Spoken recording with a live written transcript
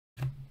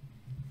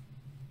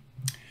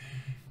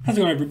How's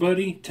it going,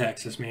 everybody?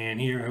 Texas Man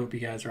here. I hope you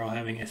guys are all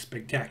having a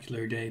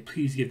spectacular day.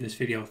 Please give this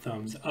video a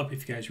thumbs up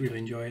if you guys really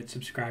enjoy it.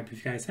 Subscribe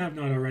if you guys have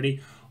not already.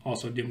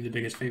 Also, do me the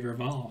biggest favor of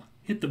all.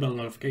 Hit the bell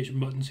notification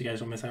button so you guys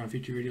don't miss out on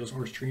future videos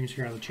or streams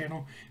here on the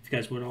channel. If you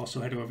guys would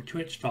also head over to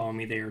Twitch, follow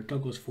me there,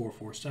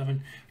 Douglas447.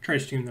 I try to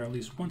stream there at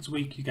least once a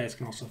week. You guys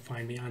can also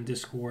find me on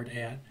Discord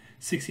at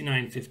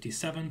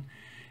 6957.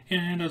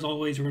 And as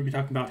always, we're going to be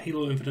talking about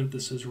Halo Infinite.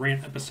 This is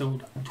Rant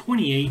episode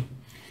 28.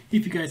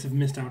 If you guys have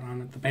missed out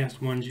on the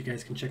past ones, you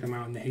guys can check them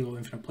out in the Halo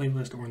Infinite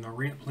playlist or in the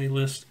Rant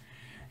playlist.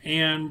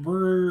 And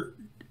we're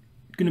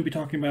going to be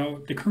talking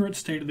about the current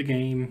state of the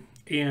game,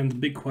 and the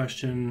big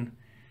question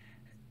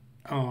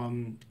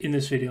in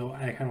this video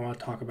I kind of want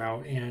to talk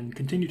about and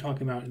continue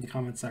talking about in the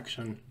comment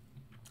section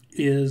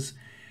is,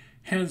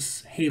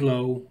 has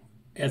Halo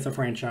as a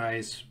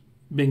franchise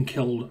been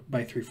killed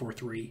by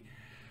 343?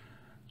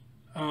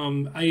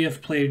 I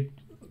have played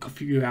a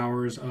few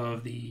hours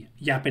of the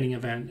Yappening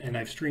event, and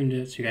I've streamed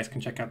it, so you guys can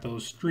check out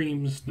those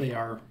streams. They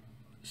are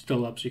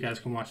still up, so you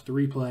guys can watch the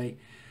replay.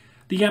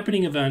 The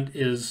Yappening event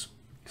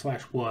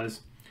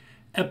was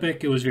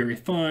epic. It was very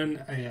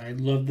fun. I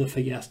loved the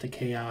Fiesta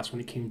Chaos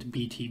when it came to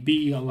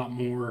BTB, a lot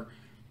more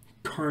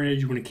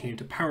carnage when it came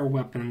to power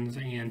weapons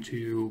and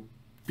to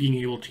being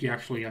able to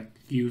actually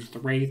use the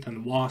Wraith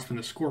and the Wasp and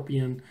the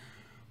Scorpion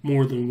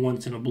more than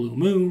once in a blue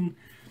moon.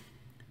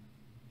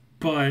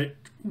 But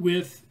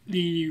with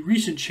the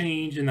recent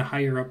change in the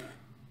higher up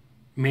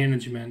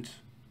management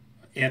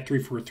at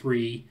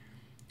 343,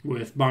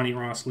 with Bonnie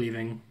Ross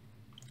leaving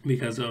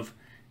because of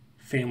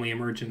family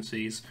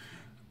emergencies,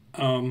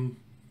 I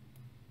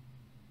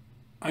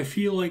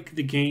feel like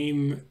the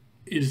game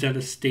is at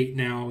a state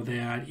now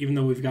that even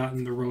though we've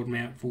gotten the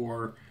roadmap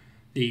for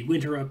the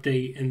winter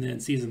update and then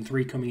Season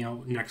 3 coming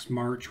out next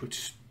March,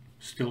 which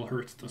still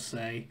hurts to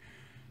say,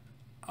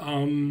 a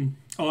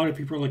lot of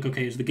people are like,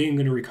 okay, is the game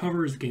going to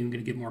recover? Is the game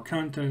going to get more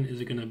content? Is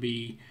it going to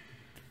be,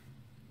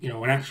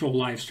 an actual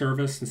live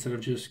service instead of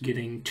just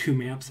getting 2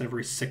 maps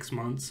every 6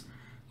 months?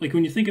 Like,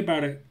 when you think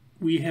about it,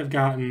 we have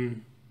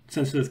gotten,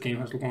 since this game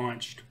has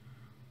launched,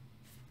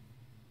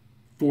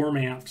 4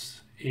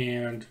 maps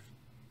and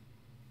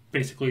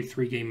basically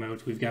 3 game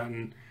modes. We've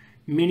gotten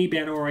mini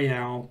battle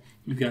royale,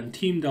 we've gotten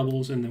team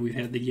doubles, and then we've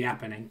had the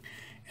Yappening,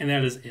 and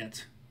that is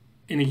it.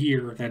 In a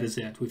year, that is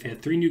it. We've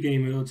had 3 new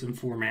game modes and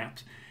 4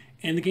 maps,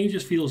 and the game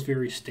just feels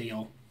very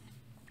stale.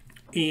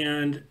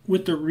 And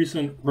with the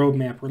recent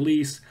roadmap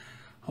release,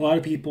 a lot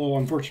of people,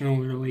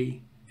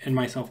 unfortunately, and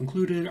myself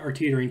included, are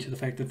teetering to the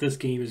fact that this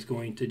game is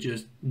going to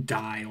just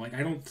die. Like,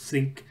 I don't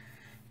think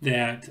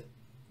that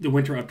the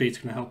winter update is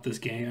going to help this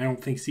game. I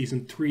don't think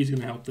Season 3 is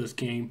going to help this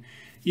game.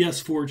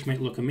 Yes, Forge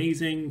might look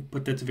amazing,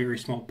 but that's a very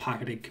small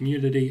pocketed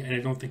community, and I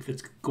don't think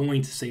that's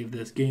going to save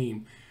this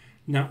game.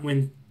 Not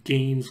when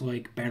games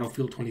like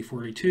Battlefield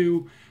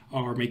 2042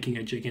 are making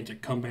a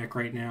gigantic comeback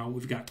right now.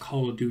 We've got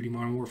Call of Duty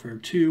Modern Warfare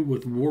 2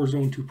 with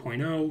Warzone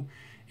 2.0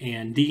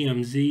 and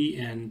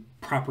DMZ and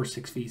proper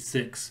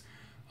 6v6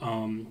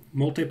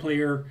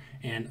 multiplayer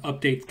and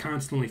updates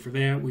constantly for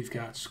that. We've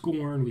got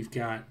Scorn, we've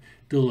got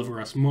Deliver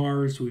Us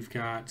Mars, we've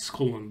got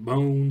Skull and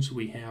Bones,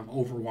 we have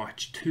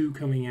Overwatch 2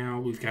 coming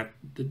out, we've got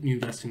the new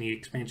Destiny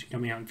expansion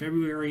coming out in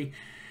February.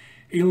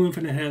 Halo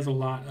Infinite has a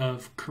lot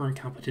of current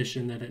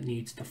competition that it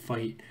needs to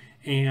fight,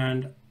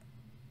 and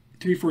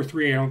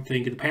 343, I don't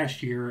think, in the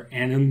past year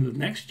and in the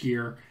next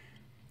year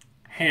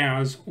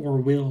has or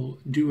will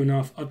do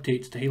enough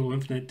updates to Halo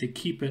Infinite to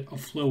keep it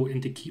afloat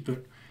and to keep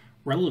it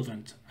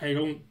relevant. I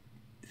don't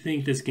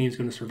think this game's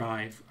going to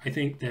survive. I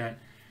think that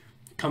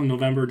come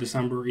November,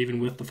 December, even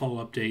with the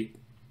fall update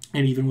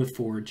and even with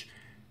Forge,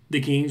 the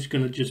game's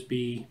going to just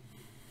be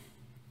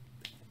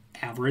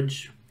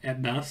average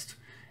at best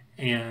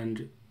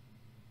and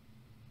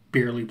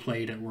barely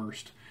played at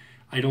worst.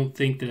 I don't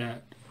think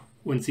that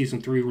when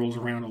Season 3 rolls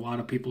around, a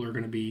lot of people are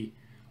going to be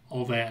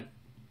all that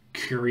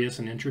curious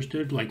and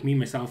interested. Like me,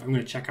 myself, I'm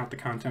going to check out the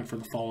content for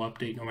the fall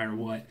update no matter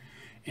what,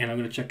 and I'm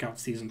going to check out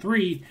Season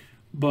 3,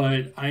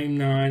 but I'm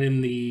not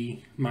in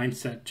the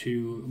mindset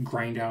to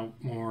grind out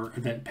more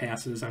event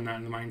passes. I'm not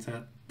in the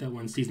mindset that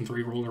when Season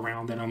 3 rolls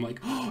around that I'm like,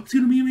 oh, it's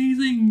going to be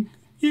amazing,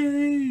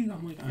 yay!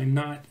 I'm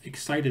not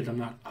excited, I'm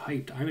not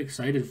hyped. I'm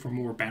excited for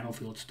more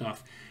Battlefield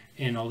stuff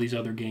and all these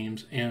other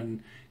games,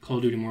 and Call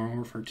of Duty Modern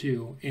Warfare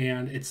 2.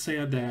 And it's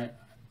sad that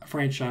a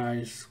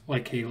franchise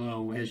like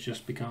Halo has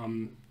just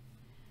become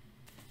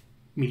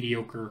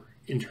mediocre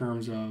in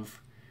terms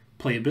of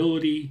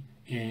playability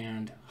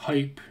and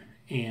hype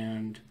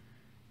and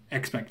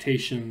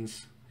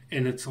expectations.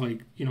 And it's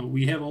like,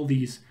 we have all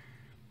these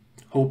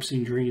hopes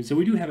and dreams, and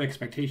we do have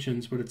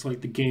expectations, but it's like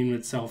the game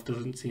itself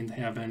doesn't seem to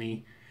have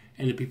any,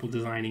 and the people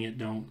designing it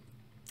don't.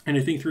 And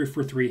I think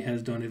 343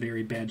 has done a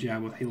very bad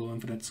job with Halo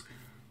Infinite's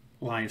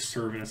live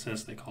service,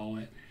 as they call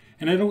it.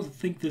 And I don't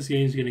think this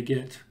game is going to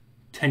get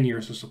 10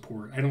 years of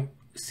support. I don't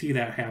see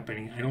that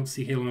happening. I don't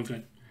see Halo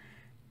Infinite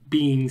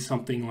being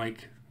something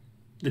like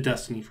the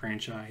Destiny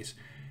franchise.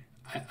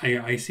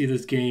 I see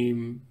this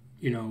game,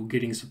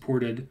 getting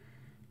supported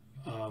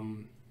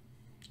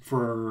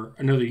for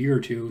another year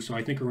or two. So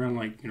I think around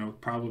like,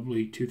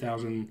 probably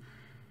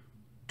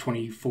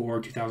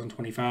 2024,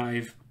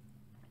 2025,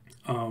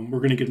 we're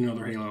going to get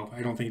another Halo.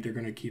 I don't think they're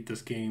going to keep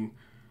this game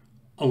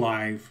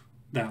alive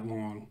that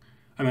long.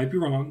 I might be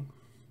wrong.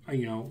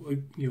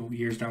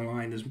 Years down the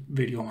line, this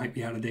video might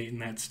be out of date in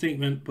that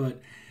statement, but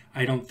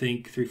I don't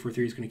think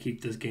 343 is going to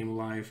keep this game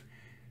alive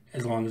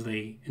as long as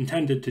they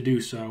intended to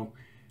do so.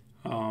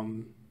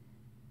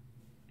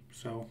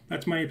 So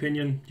that's my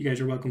opinion. You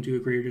guys are welcome to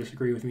agree or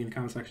disagree with me in the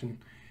comment section.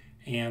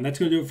 And that's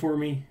going to do it for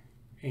me.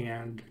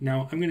 And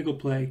now I'm going to go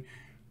play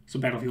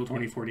some Battlefield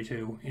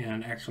 2042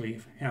 and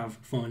actually have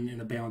fun in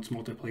a balanced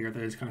multiplayer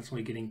that is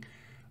constantly getting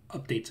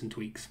updates and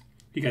tweaks.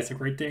 You guys have a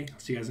great day. I'll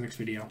see you guys in the next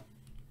video.